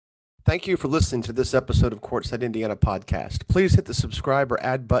Thank you for listening to this episode of Courtside Indiana podcast. Please hit the subscribe or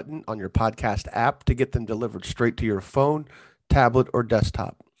add button on your podcast app to get them delivered straight to your phone, tablet, or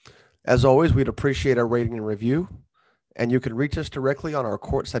desktop. As always, we'd appreciate a rating and review, and you can reach us directly on our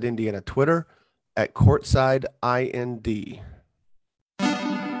Courtside Indiana Twitter at CourtsideIND.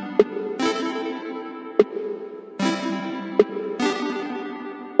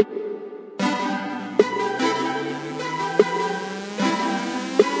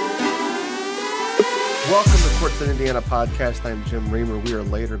 Welcome to Courtside Indiana podcast. I'm Jim Reamer. We are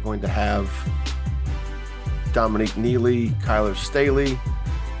later going to have Dominique Neely, Kyler Staley,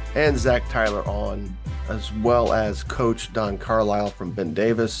 and Zach Tyler on, as well as Coach Don Carlisle from Ben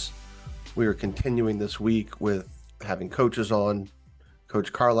Davis. We are continuing this week with having coaches on.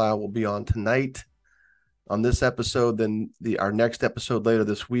 Coach Carlisle will be on tonight on this episode. Then our next episode later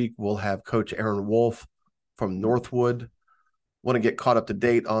this week, we'll have Coach Aaron Wolf from Northwood. Want to get caught up to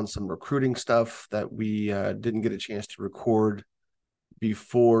date on some recruiting stuff that we didn't get a chance to record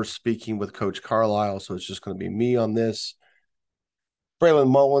before speaking with Coach Carlisle. So it's just going to be me on this. Braylon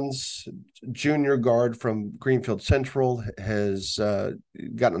Mullins, junior guard from Greenfield Central, has gotten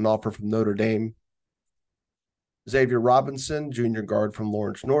an offer from Notre Dame. Xavier Robinson, junior guard from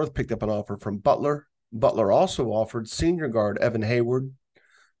Lawrence North, picked up an offer from Butler. Butler also offered senior guard Evan Hayward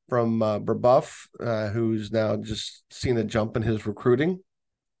from Brebeuf, who's now just seen a jump in his recruiting.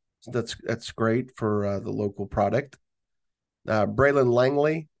 So that's great for the local product. Braylon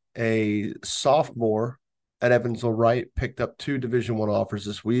Langley, a sophomore at Evansville Wright, picked up two Division I offers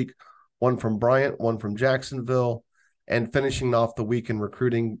this week, one from Bryant, one from Jacksonville. And finishing off the week in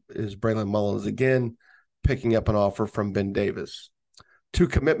recruiting is Braylon Mullins again, picking up an offer from Ben Davis. Two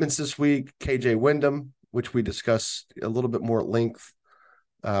commitments this week, KJ Wyndham, which we discussed a little bit more at length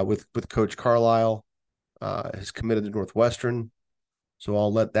with Coach Carlisle, has committed to Northwestern. So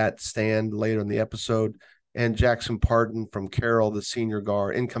I'll let that stand later in the episode. And Jackson Pardon from Carroll,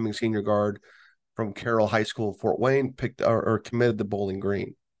 the incoming senior guard from Carroll High School in Fort Wayne, picked or committed to Bowling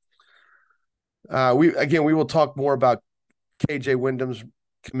Green. We will talk more about KJ Wyndham's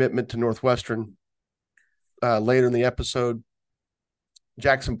commitment to Northwestern later in the episode.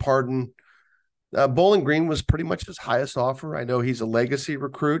 Jackson Pardon, Bowling Green was pretty much his highest offer. I know he's a legacy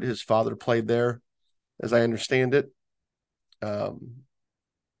recruit. His father played there, as I understand it.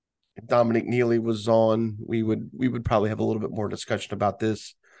 Dominique Neely was on. We would probably have a little bit more discussion about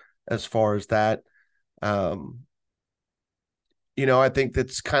this as far as that. I think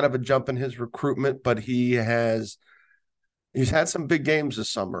that's kind of a jump in his recruitment, but he's had some big games this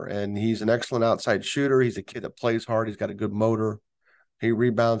summer, and he's an excellent outside shooter. He's a kid that plays hard. He's got a good motor. He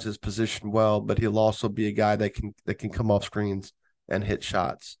rebounds his position well, but he'll also be a guy that can come off screens and hit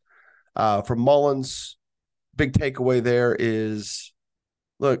shots. For Mullins, big takeaway there is,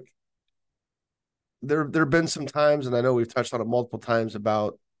 look, there have been some times, and I know we've touched on it multiple times,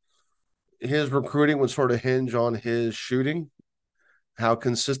 about his recruiting would sort of hinge on his shooting, how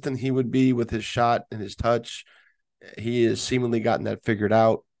consistent he would be with his shot and his touch. He has seemingly gotten that figured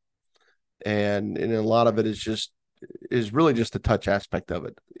out, and a lot of it is really just the touch aspect of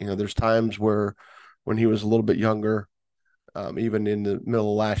it. There's times where when he was a little bit younger, even in the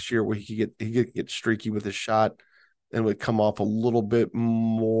middle of last year, where he could get streaky with his shot and would come off a little bit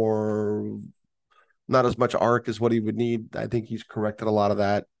more, not as much arc as what he would need. I think he's corrected a lot of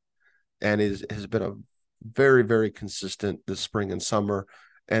that and has been a very, very consistent this spring and summer,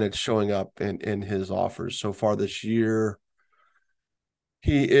 and it's showing up in his offers so far this year.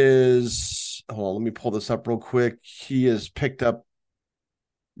 He is, hold on, let me pull this up real quick. He has picked up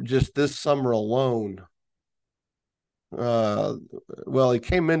just this summer alone. He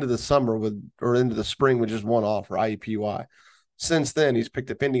came into the spring with just one offer, IUPUI. Since then, he's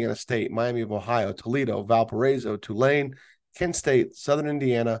picked up Indiana State, Miami of Ohio, Toledo, Valparaiso, Tulane, Kent State, Southern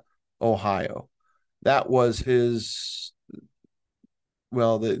Indiana, Ohio. That was his,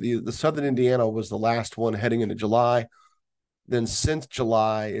 the Southern Indiana was the last one heading into July. Then since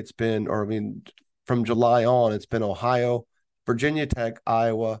July, from July on, it's been Ohio, Virginia Tech,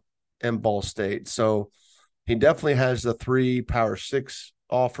 Iowa, and Ball State. So he definitely has the three Power 6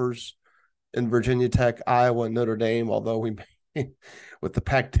 offers in Virginia Tech, Iowa, and Notre Dame, although we may, with the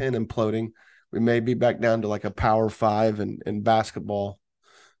Pac-10 imploding, we may be back down to like a Power 5 in basketball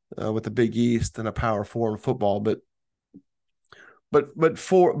with the Big East and a Power 4 in football. But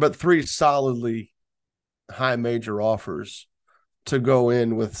three solidly high major offers to go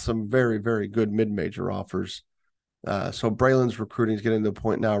in with some very, very good mid-major offers. So Braylon's recruiting is getting to the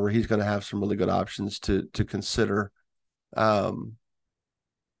point now where he's going to have some really good options to consider. And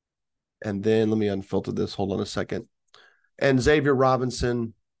then let me unfilter this. Hold on a second. And Xavier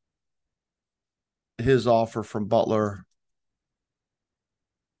Robinson, his offer from Butler,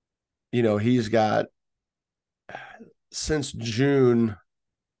 he's got since June.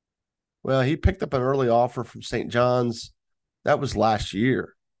 Well, he picked up an early offer from St. John's. That was last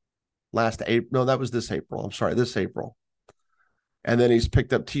year. Last April. No, that was this April. I'm sorry, this April. And then he's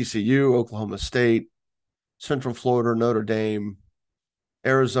picked up TCU, Oklahoma State, Central Florida, Notre Dame,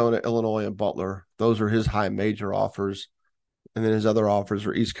 Arizona, Illinois, and Butler. Those are his high major offers. And then his other offers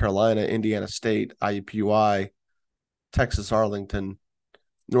are East Carolina, Indiana State, IUPUI, Texas Arlington,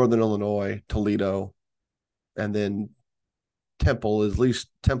 Northern Illinois, Toledo, and then Temple. At least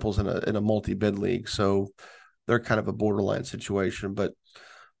Temple's in a multi-bid league, so they're kind of a borderline situation. But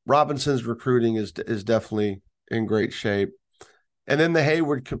Robinson's recruiting is definitely in great shape. And then the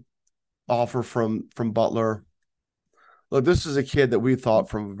Hayward offer from Butler. Look, this is a kid that we thought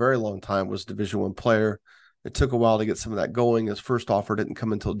from a very long time was a Division I player. It took a while to get some of that going. His first offer didn't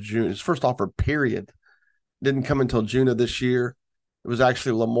come until June. His first offer period didn't come until June of this year. It was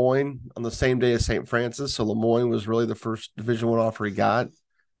actually Lemoyne on the same day as St. Francis. So Lemoyne was really the first Division I offer he got.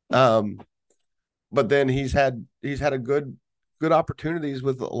 But then he's had a good opportunities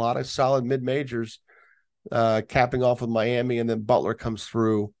with a lot of solid mid majors, capping off with Miami, and then Butler comes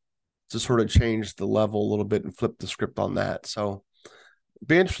through to sort of change the level a little bit and flip the script on that. So it'd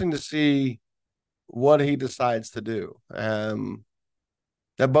be interesting to see what he decides to do.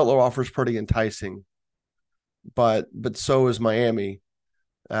 That Butler offer is pretty enticing, but so is Miami,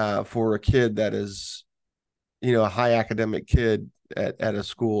 for a kid that is, a high academic kid at a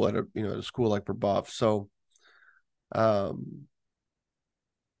school at a school like Brebeuf. So, no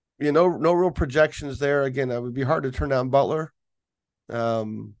real projections there. Again, it would be hard to turn down Butler.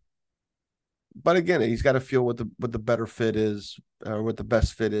 But again, he's got to feel what the better fit is, or what the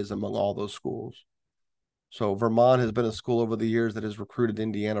best fit is among all those schools. So Vermont has been a school over the years that has recruited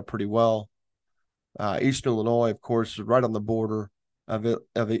Indiana pretty well. Eastern Illinois, of course, is right on the border of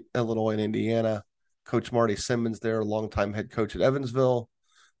Illinois and Indiana. Coach Marty Simmons there, longtime head coach at Evansville.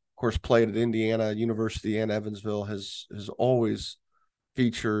 Of course, played at Indiana University and Evansville. Has always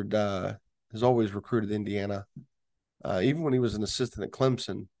featured, has always recruited Indiana. Even when he was an assistant at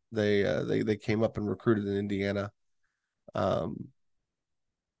Clemson, they came up and recruited in Indiana.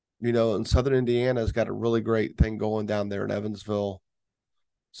 And Southern Indiana's got a really great thing going down there in Evansville.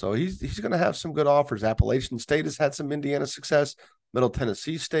 So he's going to have some good offers. Appalachian State has had some Indiana success. Middle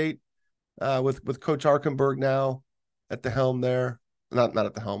Tennessee State, with Coach Arkenberg now at the helm there. Not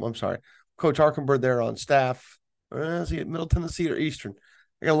at the helm, I'm sorry. Coach Arkenberg there on staff. Is he at Middle Tennessee or Eastern?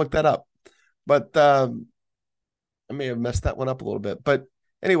 I got to look that up. But I may have messed that one up a little bit. But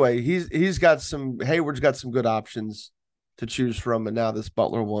anyway, Hayward's got some good options to choose from, and now this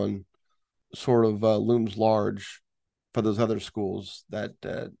Butler one sort of looms large for those other schools that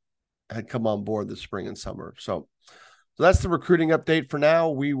had come on board this spring and summer. So that's the recruiting update for now.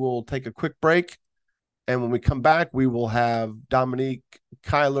 We will take a quick break, and when we come back, we will have Dominique,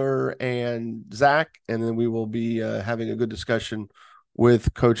 Kyler, and Zach, and then we will be having a good discussion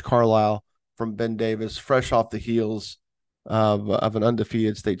with Coach Carlisle from Ben Davis, fresh off the heels of an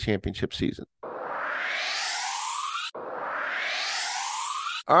undefeated state championship season.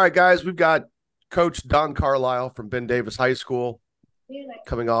 All right, guys, we've got Coach Don Carlisle from Ben Davis High School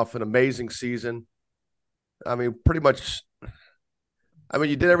coming off an amazing season. I mean, pretty much,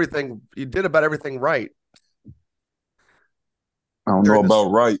 you did about everything right. I don't know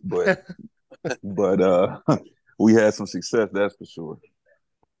about right, but we had some success, that's for sure.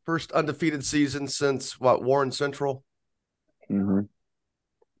 First undefeated season since Warren Central? Mm-hmm.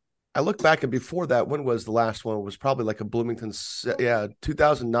 I look back, and before that, when was the last one? It was probably like a Bloomington,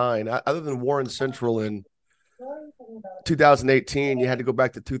 2009. Other than Warren Central in 2018, you had to go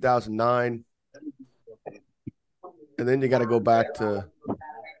back to 2009. And then you got to go back to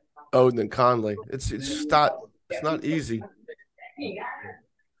Odin and Conley. It's not easy.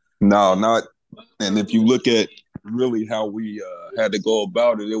 No, not. And if you look at really how we had to go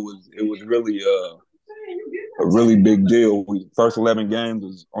about it, it was really a really big deal. First 11 games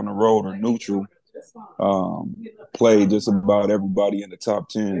was on the road or neutral. Played just about everybody in the top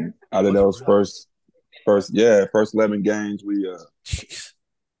 10 out of those first 11 games. Jeez,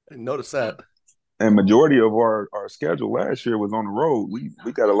 I didn't notice that. And majority of our schedule last year was on the road. We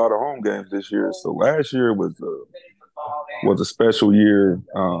got a lot of home games this year. So last year was a special year,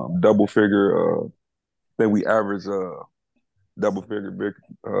 double figure. I think we averaged double figure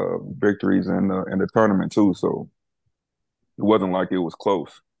victories in the tournament too. So it wasn't like it was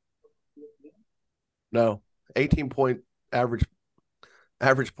close. No, 18-point average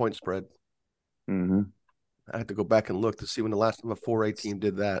point spread. Mm-hmm. I had to go back and look to see when the last time a 4A team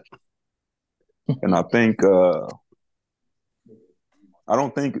did that. And I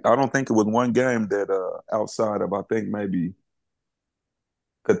don't think it was one game that outside of I think maybe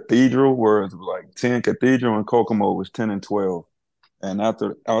Cathedral where it was like 10. Cathedral and Kokomo was 10-12. And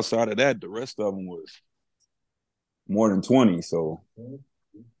after outside of that, the rest of them was more than 20. So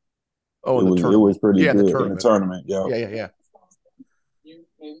Oh, it in the was it was tournament. pretty Yeah, in the good in the tournament. tournament. Yeah. Yeah, yeah,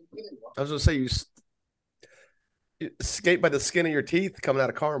 yeah. I was gonna say you skate by the skin of your teeth coming out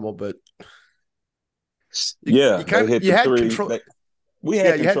of Carmel, but you Yeah, they kind of hit you the had three. control. We Yeah,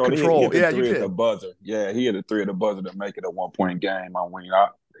 had you had control. He control. hit the Yeah, you three at the did. buzzer. Yeah, he hit the three at the buzzer to make it a 1 point game. I mean,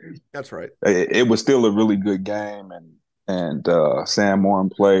 That's right. it was still a really good game, and Sam Warren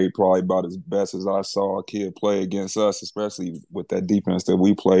played probably about as best as I saw a kid play against us, especially with that defense that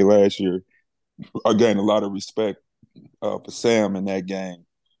we played last year. I gained a lot of respect for Sam in that game.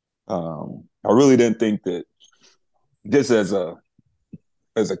 I really didn't think that just as a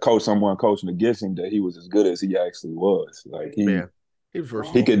coach, someone coaching against him, that he was as good as he actually was. Like he Yeah, he was he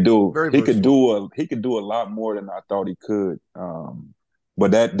versatile. could do Very he could versatile. do a he could do a lot more than I thought he could.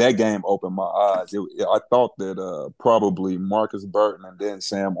 But that game opened my eyes. I thought that probably Marcus Burton and then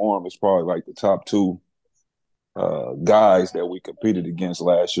Sam Orm was probably like the top two guys that we competed against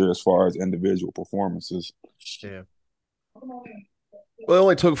last year as far as individual performances. Yeah. Well, it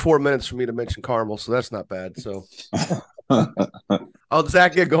only took 4 minutes for me to mention Carmel, so that's not bad. So I'll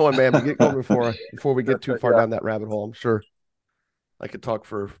Zach get going, man. But get going before we get too far Yeah. down that rabbit hole. I'm sure we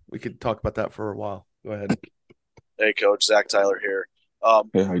could talk about that for a while. Go ahead. Hey, Coach. Zach Tyler here. Um,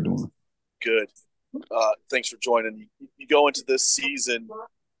 Hey, how you doing? good. Thanks for joining. You go into this season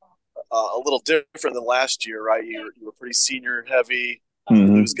a little different than last year, right? You were pretty senior heavy. Mm-hmm.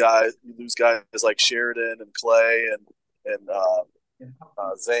 You lose guys like Sheridan and Clay and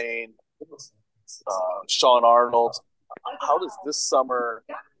Zane, Sean Arnold. How does this summer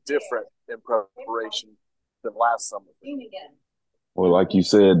different in preparation than last summer? Well, like you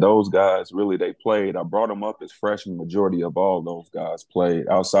said, those guys really they played. I brought them up as freshmen. Majority of all those guys played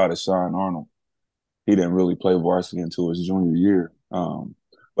outside of Sean Arnold. He didn't really play varsity until his junior year.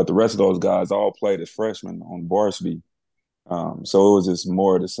 But the rest of those guys all played as freshmen on varsity. So it was just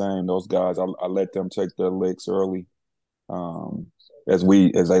more of the same. Those guys, I let them take their licks early, um, as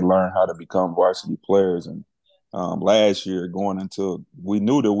they learn how to become varsity players. And last year, going into, we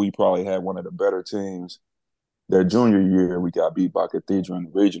knew that we probably had one of the better teams. Their junior year, we got beat by Cathedral in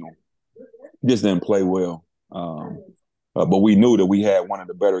the regional. Just didn't play well. But we knew that we had one of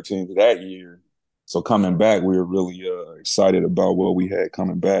the better teams that year. So coming back, we were really excited about what we had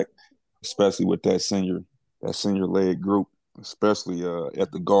coming back, especially with that senior leg group, especially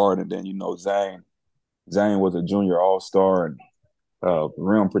at the guard, and then Zane. Zane was a junior all star and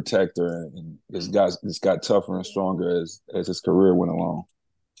rim protector, and this got tougher and stronger as his career went along.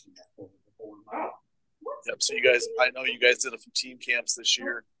 Yep. So I know you guys did a few team camps this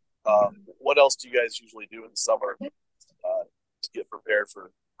year. What else do you guys usually do in the summer to get prepared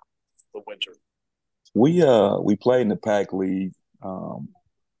for the winter? We played in the Pac League. Um,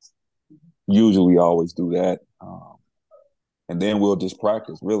 Usually always do that. And then we'll just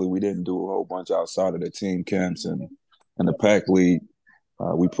practice. Really, we didn't do a whole bunch outside of the team camps and the Pac League.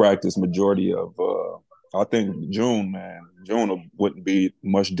 We practice majority of I think June, man. June wouldn't be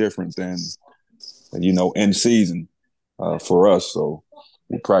much different than in season for us. So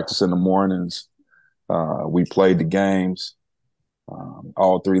we practice in the mornings. We played the games,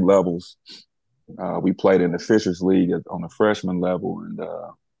 all three levels. We played in the Fishers League on the freshman level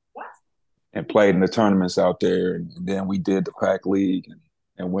and played in the tournaments out there. And then we did the Pac League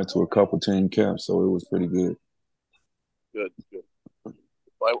and went to a couple team camps. So it was pretty good. Good, good.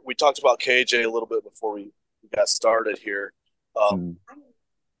 Well, we talked about KJ a little bit before we got started here. Mm.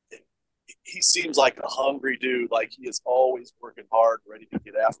 He seems like a hungry dude. Like he is always working hard, ready to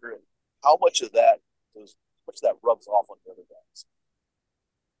get after it. How much of that rubs off on the other guys?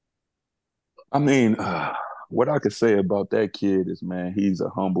 I mean, what I could say about that kid is, man, he's a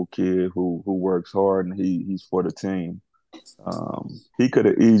humble kid who works hard and he's for the team. He could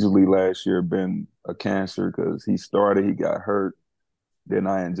have easily last year been a cancer because he got hurt. Then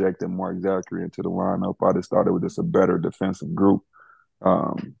I injected Mark Zachary into the lineup. I just thought it was just a better defensive group.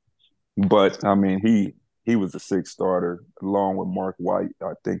 Um, but I mean, he was a sixth starter along with Mark White.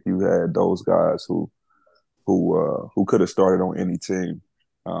 I think you had those guys who could have started on any team.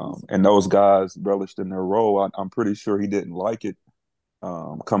 And those guys relished in their role. I'm pretty sure he didn't like it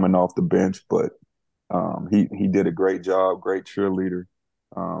coming off the bench, but he did a great job, great cheerleader,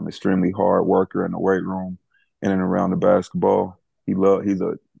 extremely hard worker in the weight room in and around the basketball.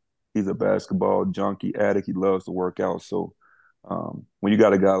 He's a basketball junkie addict. He loves to work out. So When you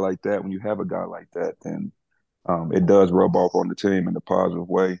got a guy like that, when you have a guy like that, then it does rub off on the team in a positive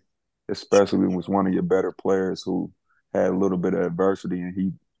way, especially when it was one of your better players who had a little bit of adversity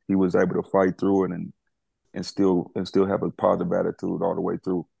and he was able to fight through it and still have a positive attitude all the way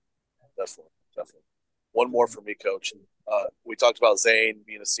through. Definitely, definitely. One more for me, Coach. We talked about Zane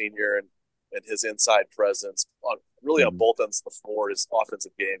being a senior and his inside presence really on Mm-hmm. both ends of the floor. His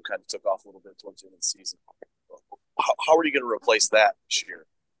offensive game kind of took off a little bit towards the end of the season. How are you going to replace that this year?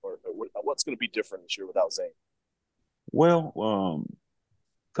 Or what's going to be different this year without Zane? Well,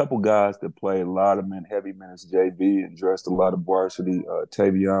 couple guys that played a lot of heavy minutes JV and dressed a lot of varsity.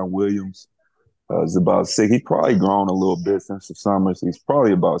 Tavion Williams is about 6. He's probably grown a little bit since the summer. So he's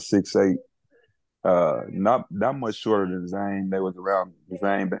probably about 6'8". Not much shorter than Zane. They was around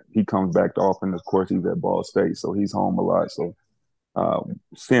Zane. He comes back often. Of course, he's at Ball State, so he's home a lot. So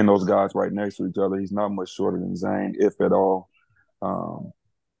seeing those guys right next to each other, he's not much shorter than Zane, if at all. Um,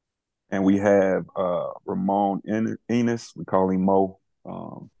 and we have Ramon Enos. We call him Mo.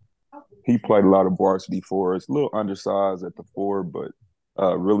 He played a lot of varsity for us. A little undersized at the 4, but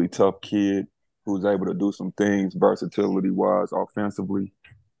really tough kid who's able to do some things versatility-wise, offensively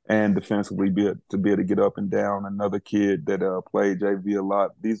and defensively, to be able to get up and down. Another kid that played JV a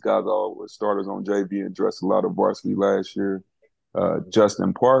lot. These guys all were starters on JV and dressed a lot of varsity last year.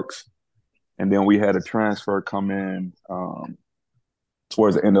 Justin Parks. And then we had a transfer come in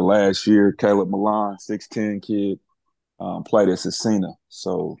towards the end of last year. Caleb Milan, 6'10" kid, played at Cecina.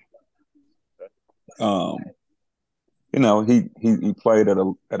 So, he played at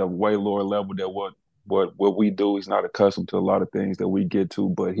a way lower level than what we do. He's not accustomed to a lot of things that we get to,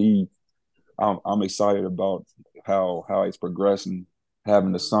 but I'm excited about how he's progressing,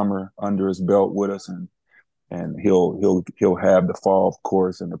 having the summer under his belt with us, and he'll have the fall, of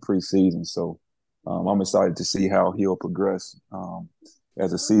course, in the preseason. So I'm excited to see how he'll progress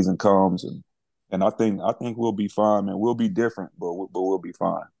as the season comes, and I think we'll be fine, man. We'll be different, but we'll be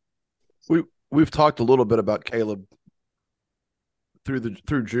fine. We've talked a little bit about Caleb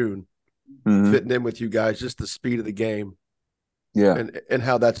through June, fitting in with you guys, just the speed of the game, Yeah, and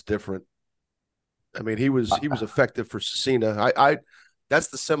how that's different. I mean, he was effective for Cecina. I that's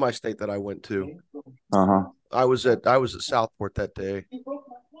the semi-state that I went to. I was at Southport that day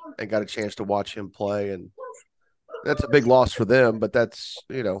and got a chance to watch him play, and that's a big loss for them. But that's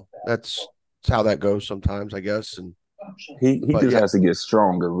how that goes sometimes, I guess. And he just has to get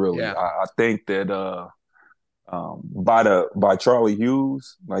stronger. Really, yeah. I think that by Charlie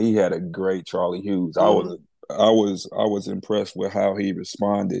Hughes, like he had a great Charlie Hughes. I was impressed with how he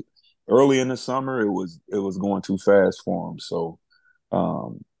responded. Early in the summer, it was going too fast for him. So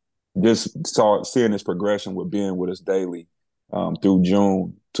just seeing his progression with being with us daily through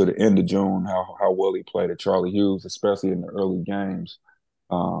June to the end of June, how well he played at Charlie Hughes, especially in the early games.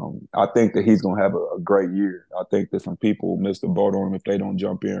 I think that he's going to have a great year. I think that some people miss the boat on him if they don't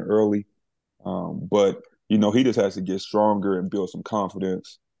jump in early. But he just has to get stronger and build some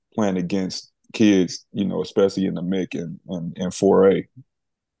confidence playing against kids, especially in the MIC and 4A.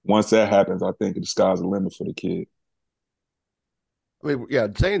 Once that happens, I think the sky's the limit for the kid. I mean, yeah,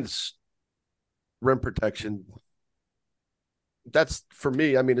 Zane's rim protection. That's for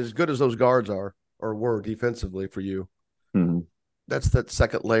me. I mean, as good as those guards are or were defensively for you, that's that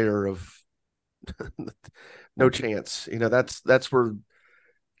second layer of no chance. That's where a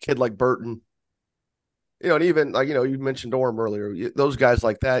kid like Burton, and even like you mentioned Orm earlier. Those guys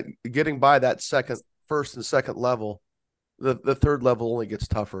like that, getting by that first and second level, the third level only gets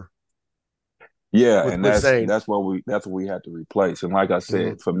tougher. Yeah, with and Zane. that's what we have to replace. And like I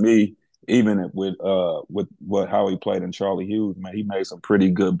said, for me, even with how he played in Charlie Hughes, man, he made some pretty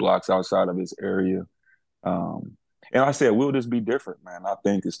good blocks outside of his area. And I said, we'll just be different, man. I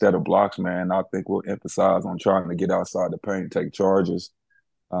think instead of blocks, man, I think we'll emphasize on trying to get outside the paint, take charges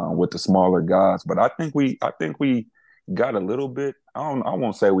with the smaller guys. But I think we got a little bit. I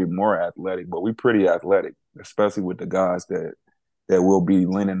won't say we're more athletic, but we're pretty athletic, especially with the guys that we'll be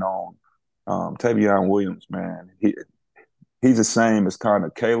leaning on. Tavion Williams, man, he's the same as kind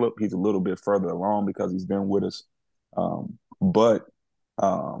of Caleb. He's a little bit further along because he's been with us. But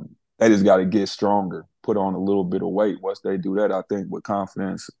they just got to get stronger, put on a little bit of weight. Once they do that, I think with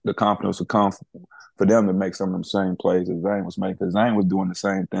confidence, the confidence will come for them to make some of them same plays that Zane was making. Because Zane was doing the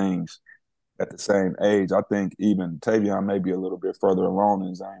same things at the same age. I think even Tavion may be a little bit further along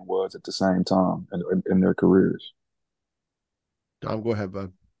than Zane was at the same time in their careers. Tom, go ahead,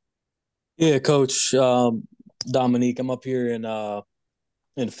 bud. Yeah, Coach Dominique, I'm up here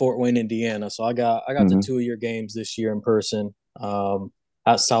in Fort Wayne, Indiana. So I got the 2 of your games this year in person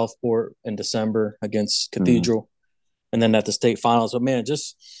at Southport in December against Cathedral. and then at the state finals. But man,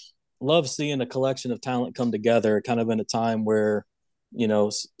 just love seeing a collection of talent come together, kind of in a time where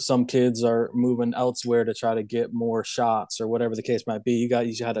some kids are moving elsewhere to try to get more shots or whatever the case might be.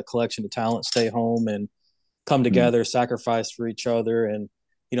 You had a collection of talent stay home and come together, sacrifice for each other, and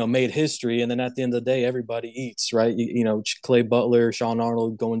made history. And then at the end of the day, everybody eats, right? Clay Butler, Sean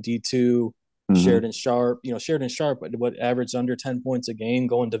Arnold going D2, Sheridan Sharp. Sheridan Sharp, what averaged under 10 points a game,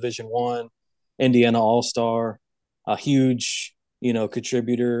 going Division I, Indiana All-Star, a huge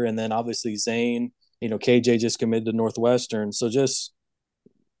contributor. And then obviously Zane. KJ just committed to Northwestern. So just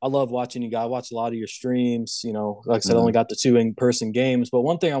I love watching you guys. I watch a lot of your streams. Like I said, I only got the 2 in-person games. But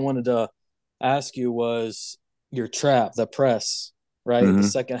one thing I wanted to ask you was your trap, the press, right? The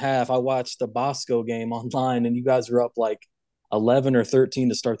second half, I watched the Bosco game online, and you guys were up like 11 or 13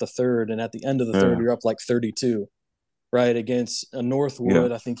 to start the third. And at the end of the third, you're up like 32, right? Against a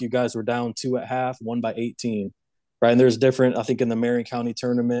Northwood, I think you guys were down 2 at half, won by 18, right? And there's different, I think, in the Marion County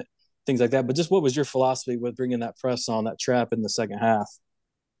tournament, things like that. But just what was your philosophy with bringing that press on, that trap in the second half?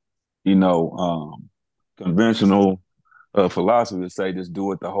 Conventional philosophy would say just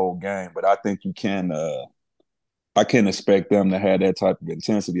do it the whole game, but I think you can. I can't expect them to have that type of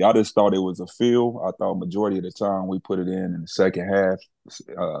intensity. I just thought it was a feel. I thought majority of the time we put it in the second half,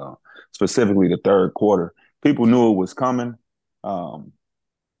 specifically the third quarter. People knew it was coming, but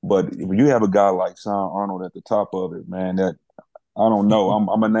when you have a guy like Sean Arnold at the top of it, man, that I don't know. I'm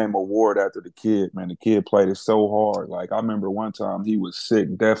gonna name an award after the kid, man. The kid played it so hard. Like I remember one time he was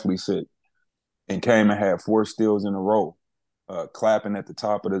sick, definitely sick, and came and had 4 steals in a row, clapping at the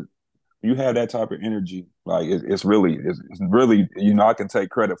top of the. You have that type of energy, like it's really, I can take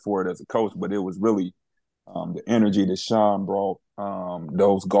credit for it as a coach, but it was really the energy that Sean brought.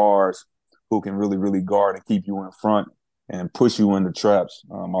 Those guards who can really, really guard and keep you in front and push you into traps.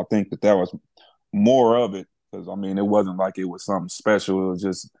 I think that was more of it because it wasn't like it was something special. It was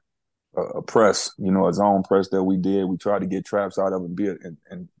just a press, a zone press that we did. We tried to get traps out of it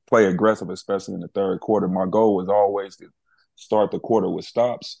and play aggressive, especially in the third quarter. My goal was always to start the quarter with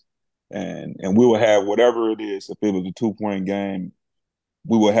stops, and we would have whatever it is. If it was a 2-point game,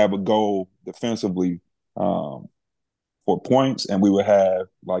 we would have a goal defensively for points, and we would have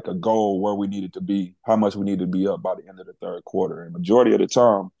like a goal where we needed to be, how much we needed to be up by the end of the third quarter. And majority of the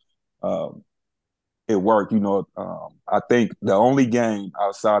time, it worked. I think the only game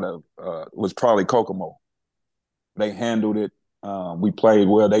outside of was probably Kokomo. They handled it. We played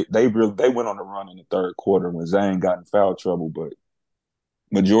well. They went on the run in the third quarter when Zane got in foul trouble. But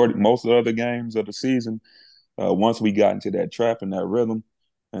most of the other games of the season, once we got into that trap and that rhythm,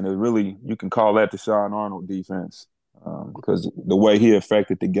 and it really, you can call that the Sean Arnold defense because the way he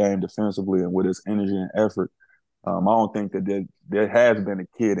affected the game defensively and with his energy and effort, I don't think that there has been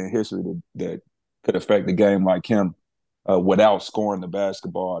a kid in history that could affect the game like him without scoring the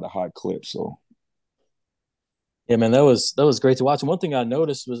basketball at a high clip. So, yeah, man, that was great to watch. And one thing I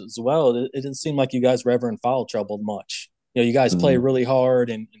noticed was as well, it didn't seem like you guys were ever in foul trouble much. You guys play really hard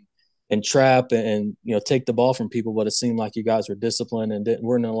and trap and take the ball from people, but it seemed like you guys were disciplined and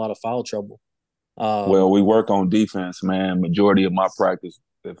weren't in a lot of foul trouble. Well, we work on defense, man. Majority of my practice,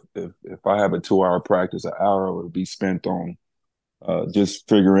 if I have a 2-hour practice, an hour will be spent on just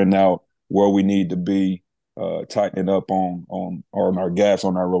figuring out where we need to be, tightening up on our gaps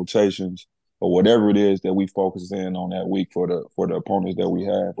on our rotations, or whatever it is that we focus in on that week for the opponents that we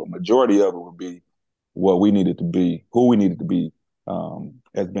have. But majority of it would be what we needed to be, who we needed to be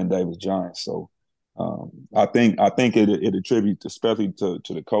as Ben Davis Giants. So I think it attributes especially to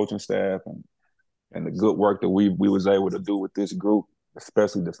the coaching staff and the good work that we was able to do with this group,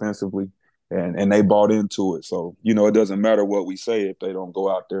 especially defensively. And they bought into it. So, it doesn't matter what we say if they don't go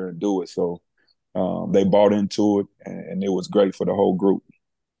out there and do it. So they bought into it, and it was great for the whole group.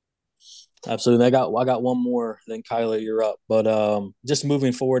 Absolutely. I got one more, then Kyler, you're up. But just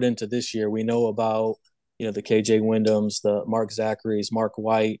moving forward into this year, we know about, the KJ Wyndhams, the Mark Zachary's, Mark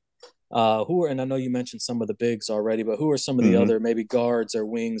White, and I know you mentioned some of the bigs already, but who are some of the other maybe guards or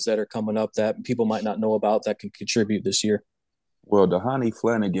wings that are coming up that people might not know about that can contribute this year? Well, Dahani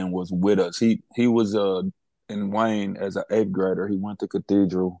Flanagan was with us. He was in Wayne as an 8th grader. He went to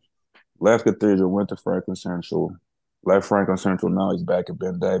Cathedral, left Cathedral, went to Franklin Central, left Franklin Central. Now he's back at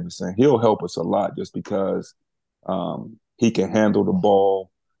Ben Davis, and he'll help us a lot just because he can handle the ball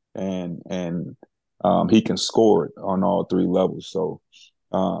and he can score it on all 3 levels. So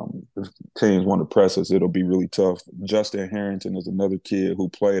if teams want to press us, it'll be really tough. Justin Harrington is another kid who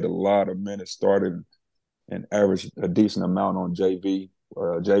played a lot of minutes, started and averaged a decent amount on JV.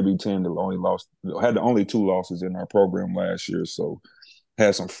 JV team that had the only 2 losses in our program last year. So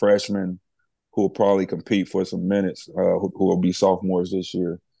had some freshmen who will probably compete for some minutes, who will be sophomores this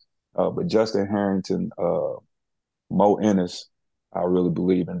year. But Justin Harrington, Mo Ennis, I really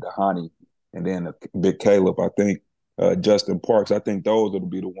believe in Dahani, and then Big Caleb. I think Justin Parks. I think those will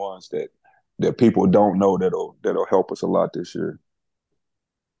be the ones that people don't know that'll help us a lot this year.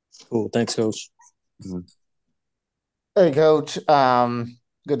 Cool. Thanks, Coach. Mm-hmm. Hey, Coach.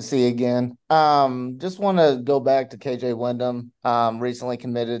 Good to see you again. Just want to go back to KJ Wyndham. Recently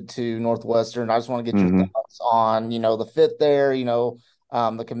committed to Northwestern. I just want to get your thoughts on, the fit there,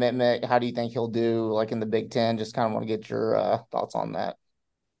 the commitment. How do you think he'll do like in the Big Ten? Just kind of want to get your thoughts on that.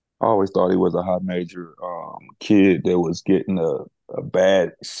 I always thought he was a high major kid that was getting a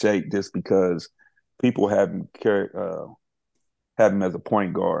bad shake just because people haven't have him as a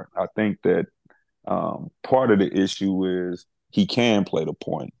point guard. I think that part of the issue is he can play the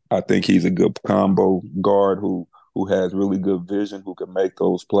point. I think he's a good combo guard who has really good vision, who can make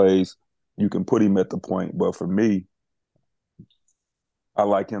those plays. You can put him at the point, but for me, I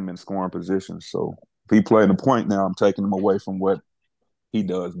like him in scoring positions. So if he playing the point now, I'm taking him away from what he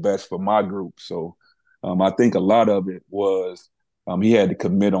does best for my group. So I think a lot of it was he had to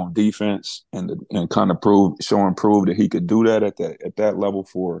commit on show and prove that he could do that at that level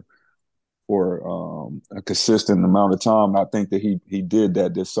for a consistent amount of time. I think that he did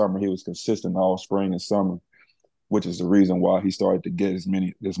that this summer. He was consistent all spring and summer, which is the reason why he started to get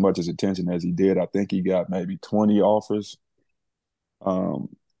as much as attention as he did. I think he got maybe 20 offers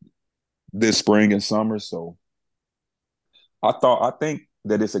this spring and summer. So I think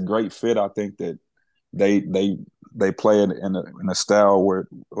that it's a great fit. I think that they play it in a style where it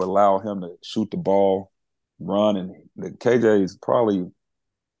will allow him to shoot the ball, run, and the KJ is probably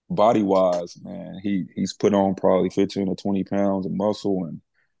body wise, man. He's put on probably 15 or 20 pounds of muscle, and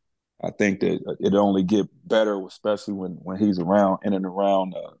I think that it only get better, especially when he's in and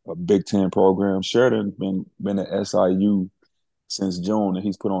around a Big Ten program. Sheridan's been at SIU since June, and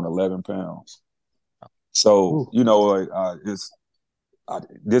he's put on 11 pounds. So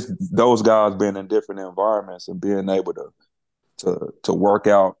those guys being in different environments and being able to work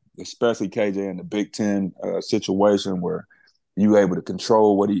out, especially KJ in the Big Ten situation where you able to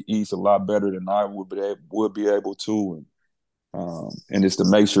control what he eats a lot better than I would be able to, and it's to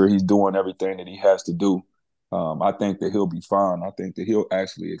make sure he's doing everything that he has to do. I think that he'll be fine. I think that he'll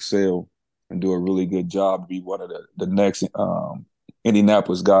actually excel and do a really good job to be one of the next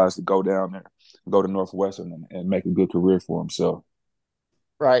Indianapolis guys to go down there, go to Northwestern and make a good career for himself.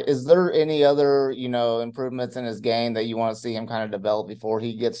 Right. Is there any other, improvements in his game that you want to see him kind of develop before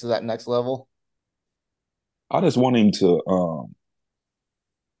he gets to that next level? I just want him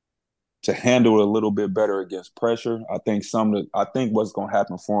to handle it a little bit better against pressure. I think what's going to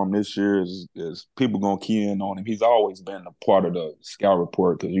happen for him this year is people going to key in on him. He's always been a part of the scout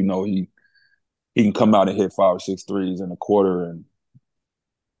report because he can come out and hit 5 or 6 threes in a quarter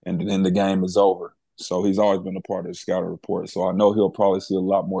and then the game is over. So he's always been a part of the scouting report. So I know he'll probably see a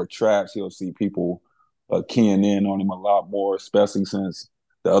lot more traps. He'll see people keying in on him a lot more, especially since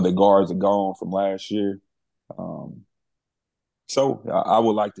the other guards are gone from last year. So I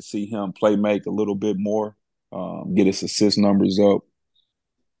would like to see him make a little bit more, get his assist numbers up,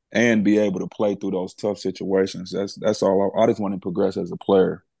 and be able to play through those tough situations. That's all. I just want to progress as a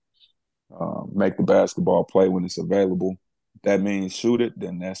player, make the basketball play when it's available. If that means shoot it,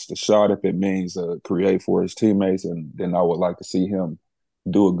 then that's the shot. If it means create for his teammates, and then I would like to see him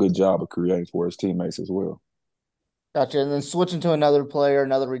do a good job of creating for his teammates as well. Gotcha. And then switching to another player,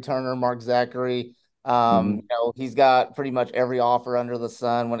 another returner, Mark Zachary. He's got pretty much every offer under the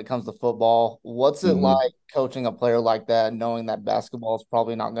sun when it comes to football. What's it like coaching a player like that, knowing that basketball is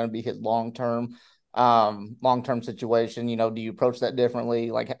probably not going to be his long-term situation? Do you approach that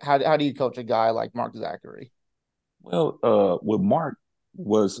differently? Like, how do you coach a guy like Mark Zachary? Well, with Mark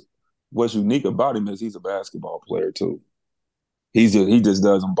what's unique about him is he's a basketball player too. He just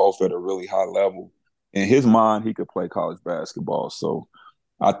does them both at a really high level. In his mind, he could play college basketball. So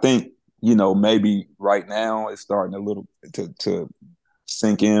I think, maybe right now it's starting a little to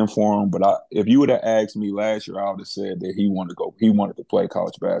sink in for him. But if you would have asked me last year, I would have said that he wanted to play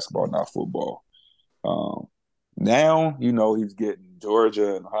college basketball, not football. Now, he's getting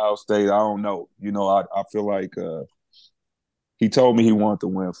Georgia and Ohio State. I don't know. I feel like he told me he wanted to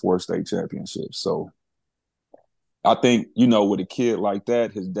win 4 state championships. So I think, with a kid like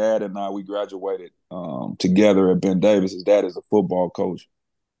that, his dad and I, we graduated together at Ben Davis. His dad is a football coach.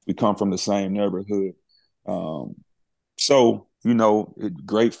 We come from the same neighborhood. So,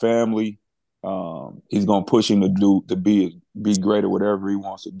 great family. He's going to push him to be great at whatever he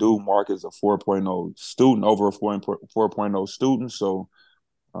wants to do. Mark is a 4.0 student, over a 4.0 student. So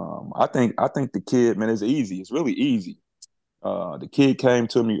I think the kid, man, it's easy. It's really easy. The kid came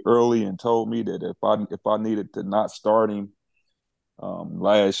to me early and told me that if I needed to not start him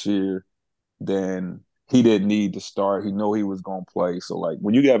last year, then he didn't need to start. He knew he was going to play. So, like,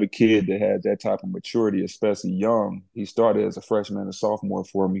 when you have a kid that has that type of maturity, especially young, he started as a freshman and sophomore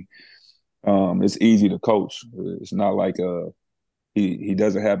for me. It's easy to coach. It's not like he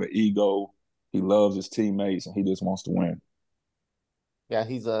doesn't have an ego. He loves his teammates and he just wants to win. Yeah,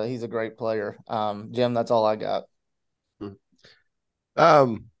 he's a great player. Jim, that's all I got.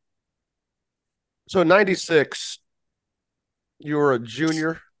 Um, so 96, you were a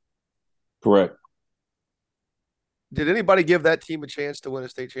junior. Correct. Did anybody give that team a chance to win a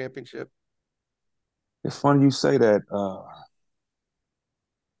state championship? It's funny you say that,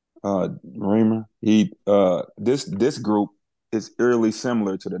 Reamer. This group is eerily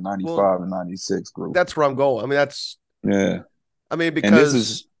similar to the 95 Well, and 96 group. that's where I'm going. I mean, Yeah. And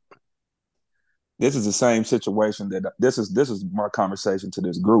because this is the same situation that this is my conversation to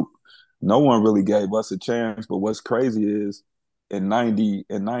this group. No one really gave us a chance, but what's crazy is in 95,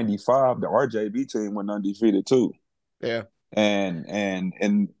 the RJB team went undefeated too. yeah. And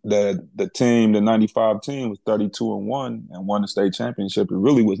the team, the 95 team was 32-1 and won the state championship. It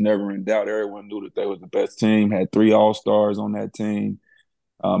really was never in doubt. Everyone knew that they was the best team, had 3 all-stars on that team.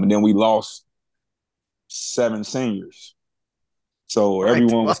 And then we lost 7 seniors. So Right.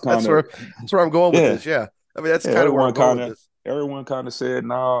 everyone Well, was kind of that's where I'm going with yeah, this. Yeah. I mean, that's yeah, kind of where I'm going with this. everyone kind of said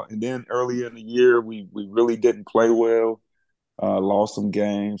no. And then early in the year, we really didn't play well. Lost some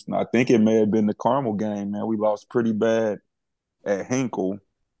games. And I think it may have been the Carmel game, man. We lost pretty bad at Hinkle.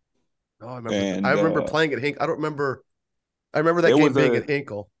 Oh, I And remember playing at Hinkle. I remember that it game was being a at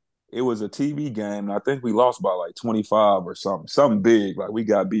Hinkle. it was a TV game. And I think we lost by like 25 or something big. Like we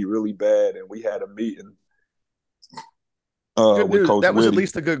got beat really bad, and we had a meeting Good with news. Coach That was at Whitty.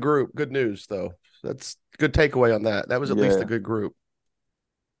 least a good group. Good news, though. That's good takeaway on that. That was at least a Yeah. good group.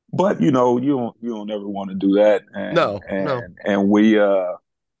 But you don't ever want to do that. And No, no. and we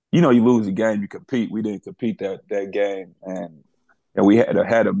you lose a game, you compete. We didn't compete that game, and we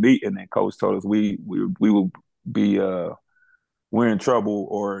had a meeting, and coach told us we will be we're in trouble,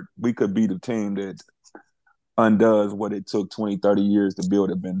 or we could be the team that undoes what it took 20, 30 years to build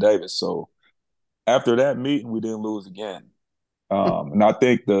at Ben Davis. So after that meeting, we didn't lose again. And I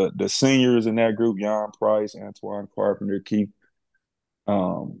think the seniors in that group, Jan Price, Antoine Carpenter, Keith,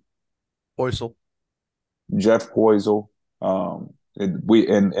 um, Oisel. Jeff Poisel,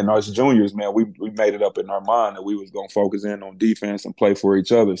 and us juniors, man, we made it up in our mind that we was gonna focus in on defense and play for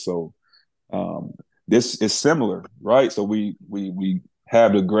each other. So um, this is similar, right? So we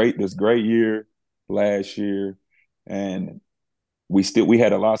have this great year last year, and we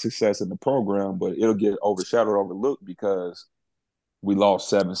had a lot of success in the program, but it'll get overlooked because we lost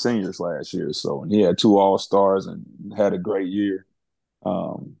 7 seniors last year. So he had 2 all-stars and had a great year.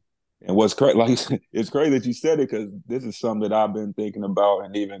 Um, and what's crazy, like it's crazy that you said it, because this is something that I've been thinking about,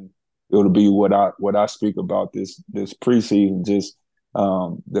 and even it'll be what I speak about this preseason. Just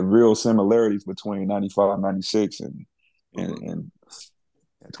the real similarities between 95, 96, and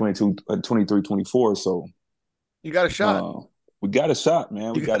 22, 23, 24. So You got a shot. we got a shot,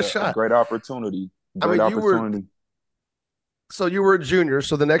 man. We You got got a a shot. great opportunity. I mean, you were a junior.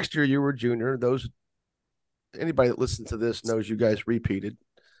 So the next year you were a junior. Anybody that listens to this knows you guys repeated.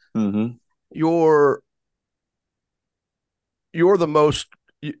 Mm-hmm. You're the most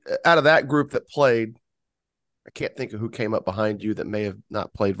out of that group that played. I can't think of who came up behind you that may have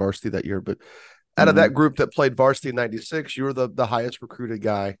not played varsity that year, but out of that group that played varsity in 96, you were the highest recruited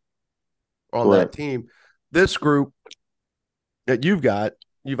guy on that team. This group that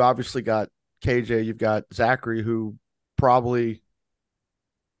you've obviously got KJ, you've got Zachary, who probably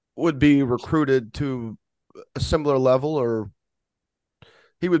would be recruited to a similar level, or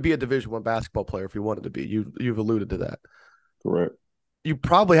he would be a Division I basketball player if he wanted to be. You've alluded to that. Correct. You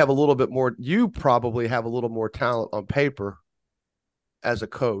probably have a little bit more. You probably have a little more talent on paper as a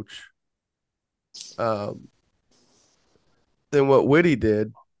coach than what Whitty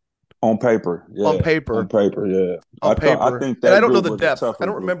did on paper. Yeah. On paper, yeah. I think that and I don't know group the was depth. a tougher I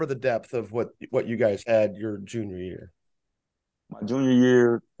don't group. remember the depth of what you guys had your junior year. My junior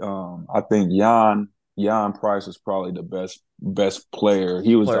year, I think Jan Price was probably the best player.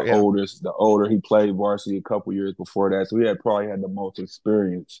 He was the oldest. The older, he played varsity a couple years before that, so he probably had the most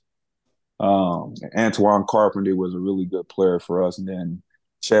experience. Antoine Carpenter was a really good player for us, and then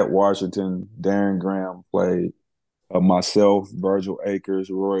Chet Washington, Darren Graham played. Myself, Virgil Akers,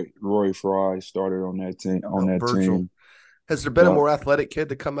 Roy Fry started on that team. Team. Has there been a more athletic kid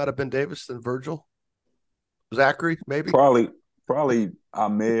to come out of Ben Davis than Virgil? Zachary, maybe. Probably probably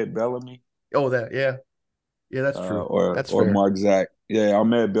Ahmed Bellamy. Oh, yeah, that's true. Or That's fair. Mark Zach. Yeah,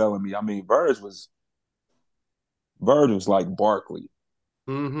 Ahmed Bellamy. I mean, Verge was like Barkley.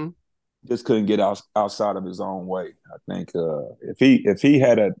 Mm-hmm. Just couldn't get outside of his own way. I think if he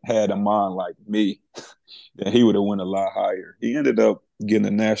had a mind like me, then he would have went a lot higher. He ended up getting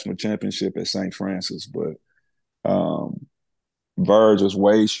a national championship at St. Francis, but um, Verge was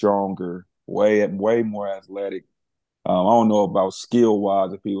way stronger, way more athletic. I don't know about skill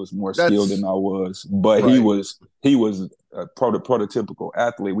wise if he was more skilled than That's I was, but right. he was a prototypical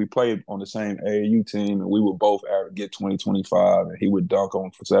athlete. We played on the same AAU team, and we would both get 20, 25, and he would dunk on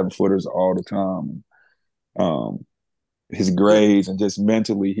 7-footers all the time. His Well, grades and just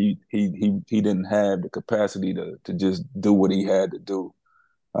mentally, he didn't have the capacity to just do what he had to do.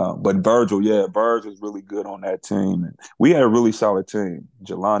 But Verge was really good on that team, and we had a really solid team.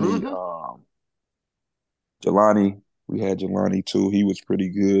 mm-hmm. Jelani, we had Jelani too. He was pretty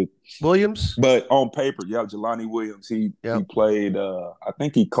good. Williams. But on paper, yeah, Jelani Williams, he Yep. played. I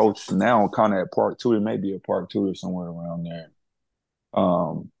think he coached now kind of at Park Two. It may be a Park Two or somewhere around there.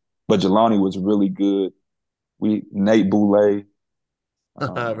 But Jelani was really good. Nate Boulay. I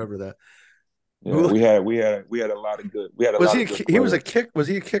Um, remember that. yeah, we had a lot of good. We had a Was lot he? of good He was a players. kick. Was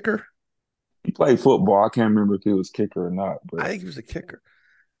he a kicker? He played football. I can't remember if he was kicker or not, I but think he was a kicker.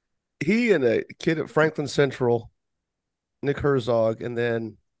 He and a kid at Franklin Central, Nick Herzog, and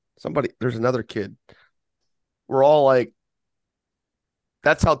then somebody. There's another kid. We're all like,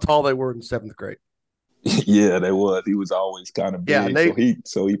 that's how tall they were in seventh grade. yeah, they was. He was always kind of Yeah, big,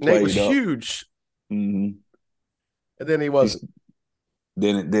 so he Nate was played up. huge, Mm-hmm. and then he wasn't.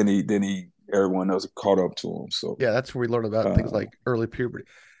 Then he everyone else caught up to him. So Yeah, that's where we learn about things uh, like early puberty.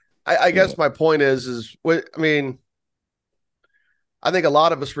 I yeah, guess my point is what I mean. I think a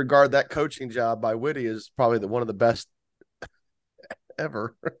lot of us regard that coaching job by Whitty as probably one of the best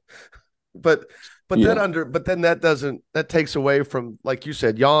ever. but yeah, but then that takes away from, like you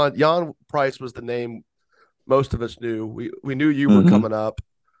said, Jan Price was the name most of us knew. We knew you were mm-hmm. coming up,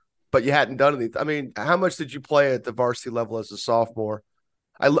 but you hadn't done anything. I mean, how much did you play at the varsity level as a sophomore?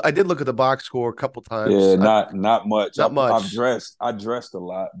 I did look at the box score a couple times. Yeah, not much. Not much. I dressed a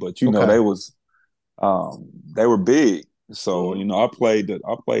lot, but Okay. they were big. So Mm-hmm. I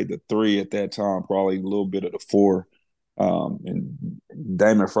played the three at that time, probably a little bit of the four. And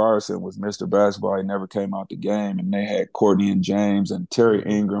Damon Frierson was Mr. Basketball. He never came out the game, and they had Courtney and James and Terry Mm-hmm.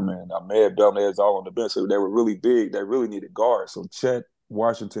 Ingram and Ahmed Belnez all on the bench. So they were really big. They really needed guards. So Chet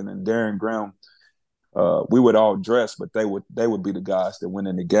Washington and Darren Graham, we would all dress, but they would be the guys that went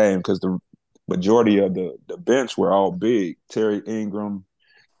in the game because the majority of the bench were all big. Terry Ingram,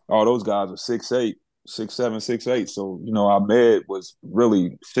 all those guys were 6'8", 6'7", 6'8". So Ahmed was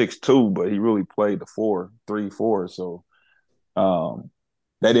really 6'2", but he really played the 4-3-4. So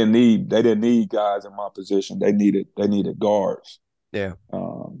they didn't need guys in my position. They needed guards. Yeah.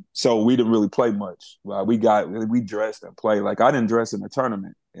 So we didn't really play much. We dressed and played. Like I didn't dress in the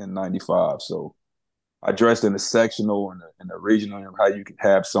tournament in '95, so I dressed in the sectional and the regional, and how you could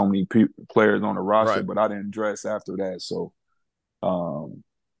have so many players on the roster, Right. but I didn't dress after that. So um,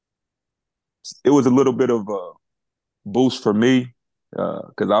 it was a little bit of a boost for me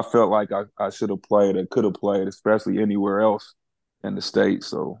because I felt like I should have played or could have played, especially anywhere else in the state.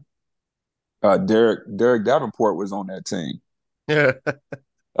 So Derek Davenport was on that team. Yeah.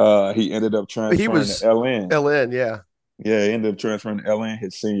 He ended up He transferring to was LN. LN. Yeah. Yeah, he ended up transferring to LN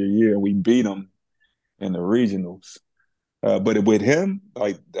his senior year, and we beat him in the regionals. But with him,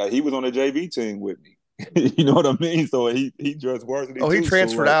 like he was on the JV team with me. You know what I mean? So he dressed varsity Oh, he too. So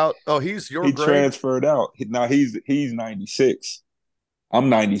transferred like out. Oh, he's your he grade. transferred out. Now he's 96. I'm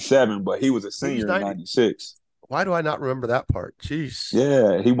 97, but he was a He's senior in 90. 96. Why do I not remember that part? Jeez.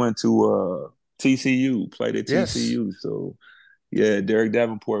 Yeah, he went to TCU, played at Yes. TCU. So yeah, Derek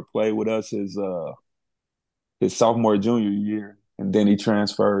Davenport played with us his sophomore junior year, and then he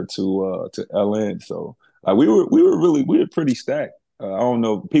transferred to LN. So like we were pretty stacked. I don't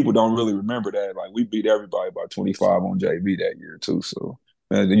know, people don't really remember that. Like we beat everybody by 25 on JV that year too. So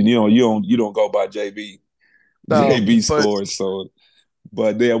you don't go by JV No, JV but scores. So,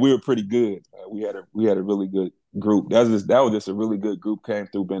 but yeah, we were pretty good. We had a really good group. That was just a really good group. Came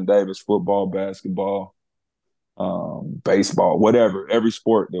through Ben Davis, football, basketball, baseball, whatever. Every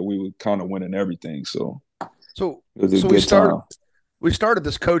sport that we would kind of win in everything. So so it was a so good time. we started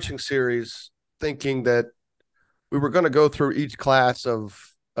this coaching series thinking that we were going to go through each class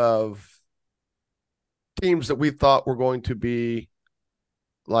of teams that we thought were going to be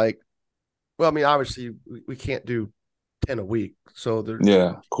like, well, I mean, obviously we can't do 10 a week. So there,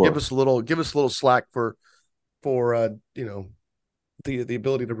 Yeah, of give us course. a little slack for the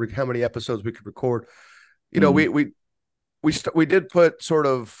ability to how many episodes we could record. You know, Mm-hmm. we did put sort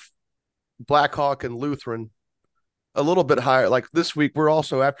of Blackhawk and Lutheran a little bit higher. Like this week, we're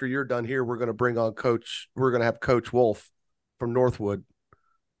also, after you're done here, we're going to bring on we're going to have Coach Wolf from Northwood,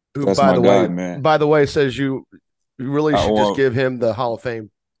 who That's my guy, man. by the way, says you really I should just owe him, give him the Hall of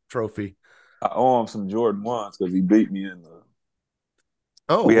Fame trophy. I owe him some Jordan ones because he beat me in the.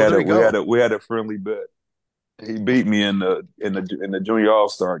 Oh, We well, had there a you go. we had a friendly bet. He beat me in the junior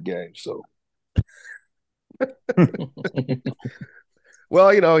all-star game. So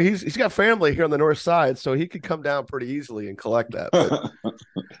Well, you know, he's got family here on the north side, so he could come down pretty easily and collect that.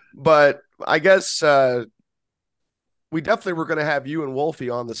 But I guess we definitely were going to have you and Wolfie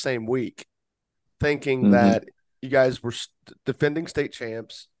on the same week, thinking mm-hmm. that you guys were defending state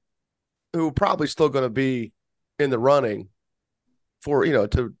champs, who are probably still going to be in the running for, you know,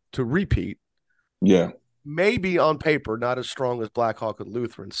 to repeat. Yeah. Maybe on paper not as strong as Blackhawk and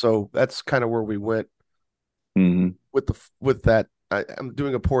Lutheran. So that's kind of where we went Mm-hmm. with that. I'm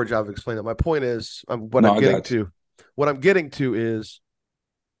doing a poor job of explaining it. My point is, No, I got you. what I'm getting to is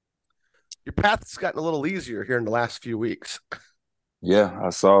your path has gotten a little easier here in the last few weeks. Yeah, I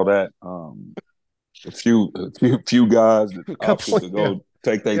saw that. A few guys that opted to go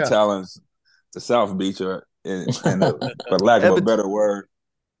take their talents to South Beach, or for lack of a better word.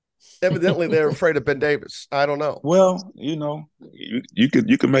 Evidently, they're afraid of Ben Davis. I don't know. Well, you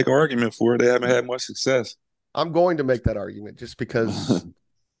could make an argument for it. They haven't had much success. I'm going to make that argument just because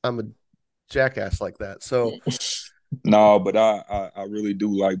I'm a jackass like that. So no, but I really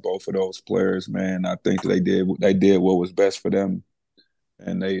do like both of those players, man. I think they did what was best for them,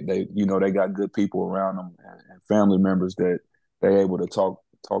 and they got good people around them and family members that they're able to talk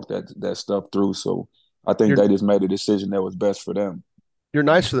that stuff through. So I think they just made a decision that was best for them. You're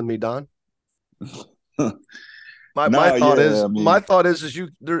nicer than me, Don. My thought is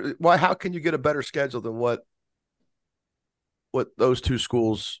why, how can you get a better schedule than what those two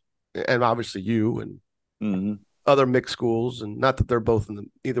schools, and obviously you and mm-hmm. other mixed schools, and not that they're both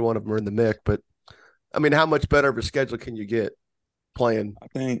either one of them are in the mix, but I mean, how much better of a schedule can you get playing?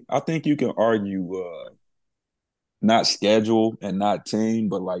 I think you can argue not schedule and not team,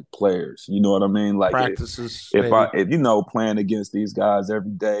 but like players. You know what I mean? Like practices. If playing against these guys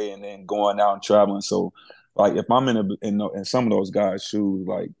every day and then going out and traveling. So like if I'm in some of those guys' shoes,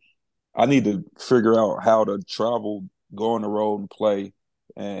 like I need to figure out how to travel, go on the road and play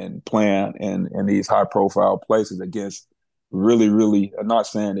and plan in these high profile places against really, really. I'm not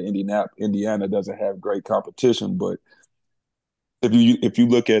saying that Indiana doesn't have great competition, but if you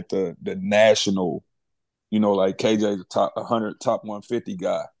look at the national, like KJ's a top 100, top 150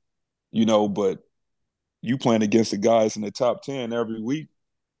 guy, but you playing against the guys in the top 10 every week,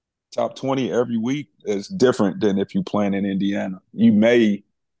 top 20 every week is different than if you playing in Indiana. You may,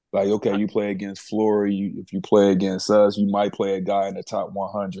 like, okay, you play against Flory. If you play against us, you might play a guy in the top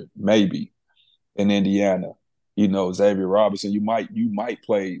 100, maybe in Indiana. Xavier Robinson, you might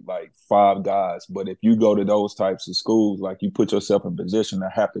play like 5 guys. But if you go to those types of schools, like you put yourself in position to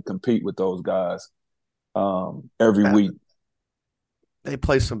have to compete with those guys every week. They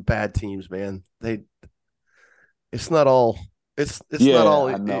play some bad teams, man. It's not all. It's yeah, not all.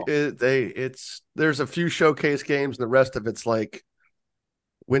 I know. There's a few showcase games, and the rest of it's like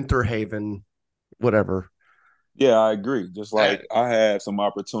Winter Haven, whatever. Yeah, I agree. Just like I had some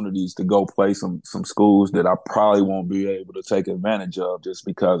opportunities to go play some schools that I probably won't be able to take advantage of just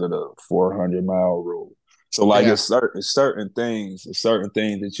because of the 400-mile rule. So like it's certain things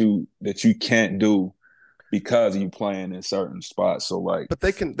that you can't do because you playing in certain spots. So like, but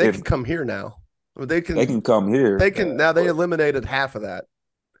they can come here now. They can come here. They can now. They eliminated half of that.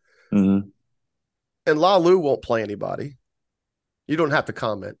 Mm-hmm. And La Lu won't play anybody. You don't have to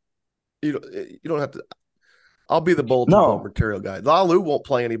comment. You don't have to. I'll be the bulletin board material guy. La Lu won't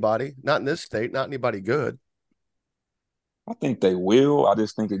play anybody. Not in this state. Not anybody good. I think they will. I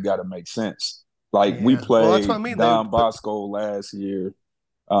just think it got to make sense. Like we played that's what I mean. Don Bosco last year,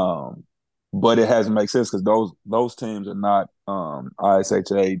 but it hasn't made sense because those teams are not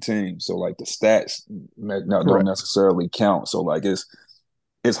ISHA teams. So like the stats don't necessarily count. So like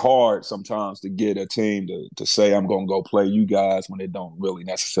it's hard sometimes to get a team to say I'm going to go play you guys when it don't really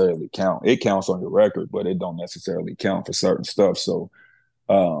necessarily count. It counts on your record, but it don't necessarily count for certain stuff. So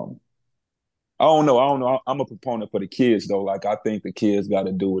I don't know. I'm a proponent for the kids though. Like I think the kids got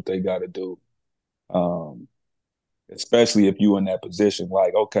to do what they got to do, especially if you in that position.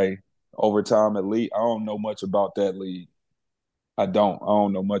 Like okay, overtime elite. I don't know much about that league. I don't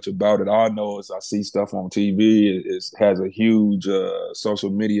know much about it. All I know is I see stuff on TV. It has a huge social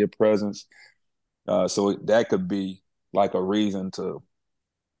media presence. So that could be like a reason to.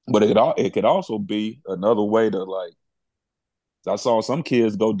 But it could also be another way to like. I saw some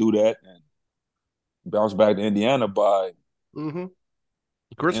kids go do that and bounce back to Indiana by Mm-hmm.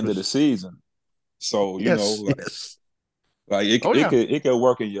 the end of the Christmas. season. So Yes. Yes. like Oh yeah. it could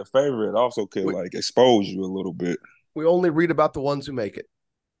work in your favor. It also could We, like expose you a little bit. we only read about the ones who make it.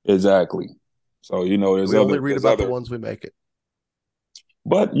 Exactly. So We only read there's about the other, ones who make it.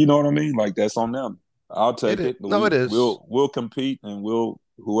 but you know what I mean. Like that's on them. I'll It take is. it. No, it is. We'll compete and we'll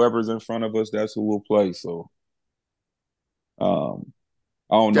whoever's in front of us. That's who we'll play. So um,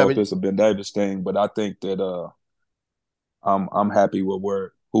 I don't Yeah, I know if mean, it's a Ben Davis thing, but I think that I'm happy with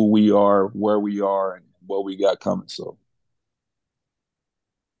who we are, where we are, and what we got coming. So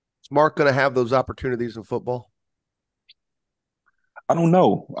is Mark going to have those opportunities in football? I don't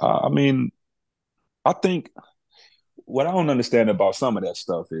know. I mean, I think what I don't understand about some of that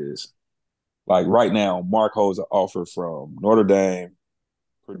stuff is like right now, Mark holds an offer from Notre Dame,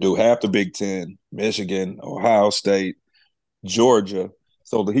 Purdue, half the Big Ten, Michigan, Ohio State, Georgia.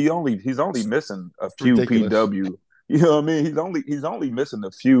 So he's only missing a It's few ridiculous. PW. You know what I mean? He's only missing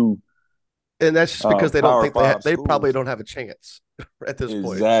a few And that's just because they don't Power think Five they probably schools. don't have a chance at this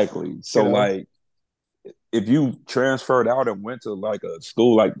point. Exactly. You So know, like if you transferred out and went to like a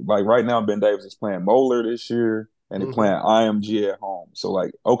school like right now, Ben Davis is playing Moeller this year and he's mm-hmm. playing IMG at home. So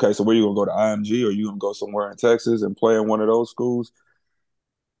like, okay, so where you gonna go to IMG or you gonna go somewhere in Texas and play in one of those schools?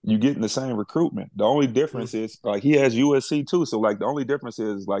 You getting the same recruitment. The only difference is like he has USC too. So like the only difference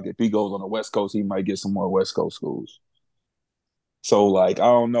is like if he goes on the West Coast, he might get some more West Coast schools. So like I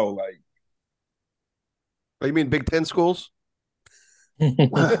don't know, like Oh, you mean Big Ten schools?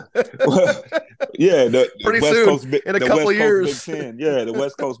 well, yeah, Pretty soon, in a The couple West of Coast Big years. Ten, yeah, the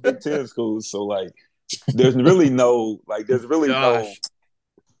West Coast Big Ten schools. So like, Gosh,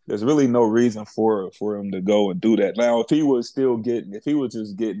 there's really no reason for him to go and do that. Now, if he was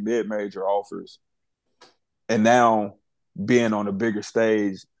just getting mid major offers, and now being on a bigger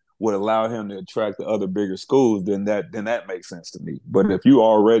stage would allow him to attract the other bigger schools, then that makes sense to me. But if you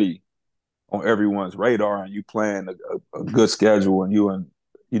already on everyone's radar and you playing a good schedule and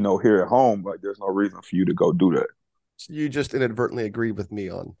here at home, like there's no reason for you to go do that. you just inadvertently agreed with me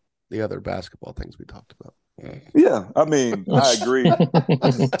on the other basketball things we talked about. Yeah, I mean, I agree.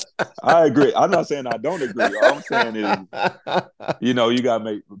 I agree. I'm not saying I don't agree. All I'm saying is,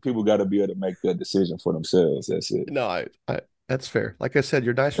 people got to be able to make that decision for themselves. That's it. No, I that's fair. Like I said,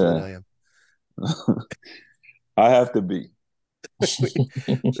 you're nicer than Yeah. I am. I have to be.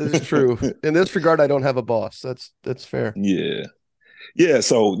 This is true. In this regard, I don't have a boss. That's fair. Yeah. Yeah,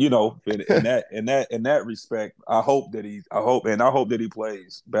 so in that respect, I hope that he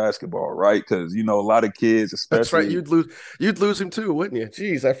plays basketball, right? Because a lot of kids, That's right. especially, You'd lose him too, wouldn't you?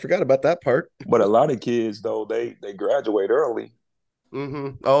 Jeez, I forgot about that part. but a lot of kids though they graduate early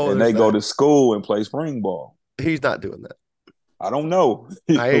Mm-hmm. Oh, and there's they go that. to school and play spring ball. He's not doing that. I don't know.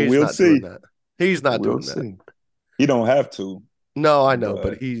 He's We'll not doing see. that. He's not We'll doing that. see. He don't have to, No, I know, but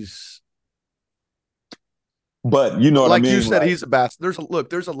but he's you know what I like you mean. said, Like, he's a bastard.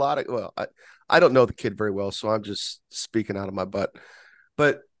 There's a lot of I don't know the kid very well, so I'm just speaking out of my butt.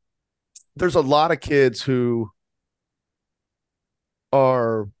 But there's a lot of kids who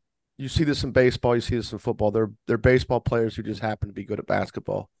are you see this in baseball, you see this in football. They're baseball players who just happen to be good at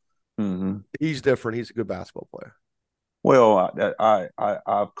basketball. mm-hmm. He's different. He's a good basketball player. Well,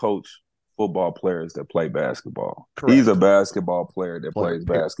 I've coached football players that play basketball. He's a Correct. basketball player that Player. plays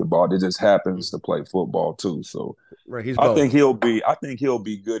basketball that just happens to play football too. So Right. He's both. I think he'll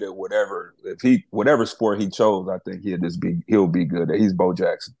be good at whatever sport he chose. I think he'll be good at. He's Bo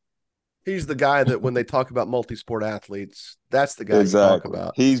Jackson. He's the guy that when they talk about multi-sport athletes, that's the guy you talk Exactly.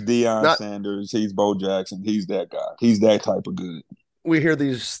 about. He's Deion Not Sanders. He's Bo Jackson. He's that guy. He's that type of good. we hear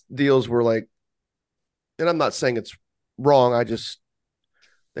these deals where like, and I'm not saying it's wrong.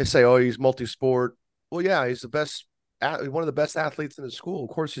 They say, oh, he's multi-sport. Well, yeah, he's one of the best athletes in his school. Of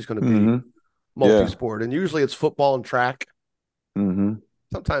course, he's going to be Mm-hmm. Yeah. multi-sport, and usually it's football and track. Mm-hmm.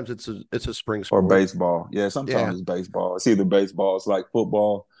 Sometimes it's a spring Or sport. baseball. Yeah, sometimes it's baseball. It's either baseball. It's like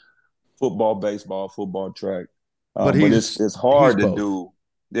football, baseball, football, track. But But he's hard to both. do.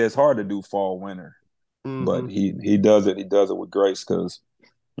 Yeah, it's hard to do fall winter. Mm-hmm. But he does it. He does it with grace because.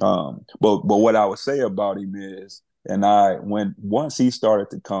 But what I would say about him is, and once he started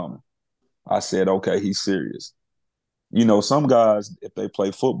to come, I said, okay, he's serious. Some guys, if they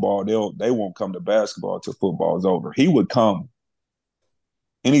play football, they won't come to basketball till football is over. He would come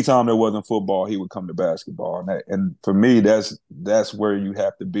anytime there wasn't football, he would come to basketball. And for me, that's where you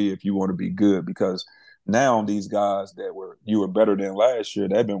have to be if you want to be good, because now these guys you were better than last year,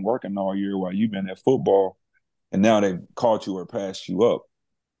 they've been working all year while you've been at football. and now they've caught you or passed you up.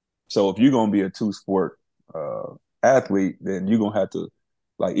 So if you're gonna be a two-sport athlete, then you're gonna have to,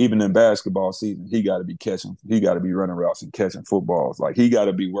 like, even in basketball season, he got to be running routes and catching footballs. Like, he got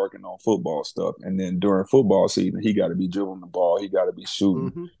to be working on football stuff, and then during football season, he got to be dribbling the ball, he got to be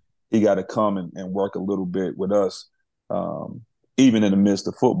shooting, he got to come and work a little bit with us, even in the midst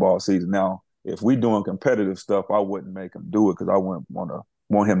of football season. Now, if we doing competitive stuff, I wouldn't make him do it because I wouldn't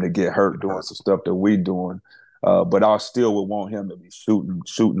want him to get hurt doing some stuff that we doing. But I still would want him to be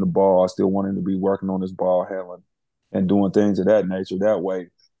shooting the ball. I still want him to be working on his ball handling and doing things of that nature. That way,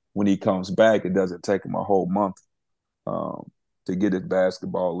 when he comes back, it doesn't take him a whole month to get his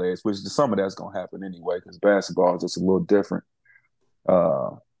basketball legs, which some of that's going to happen anyway because basketball is just a little different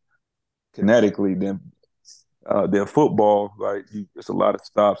kinetically than football. Like, it's a lot of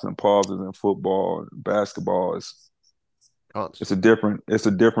stops and pauses in football. Basketball is it's a different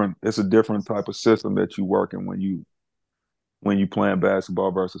type of system that you work in when you playing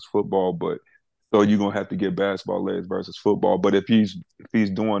basketball versus football. But so you're gonna have to get basketball legs versus football. But if he's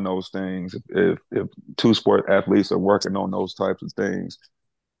doing those things, if two sport athletes are working on those types of things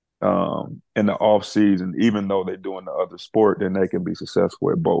in the off season, even though they're doing the other sport, then they can be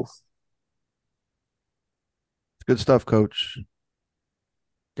successful at both. Good stuff, Coach.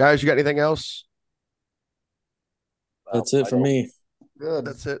 Guys, you got anything else? That's it for me. Good.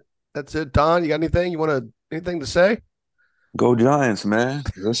 That's it. Don, you got anything? Anything to say? Go Giants, man.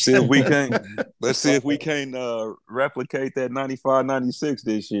 Let's see if we can replicate that 95-96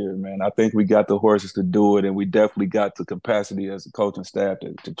 this year, man. I think we got the horses to do it, and we definitely got the capacity as a coaching staff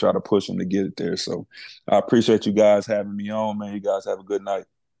to try to push them to get it there. So I appreciate you guys having me on, man. You guys have a good night.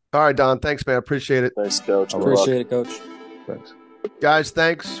 All right, Don. Thanks, man. Appreciate it. Thanks, Coach. Appreciate it, Coach. Thanks. Guys,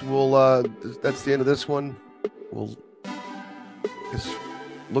 thanks. We'll that's the end of this one. We'll just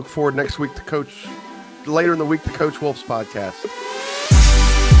look forward next week to later in the week to Coach Wolf's podcast.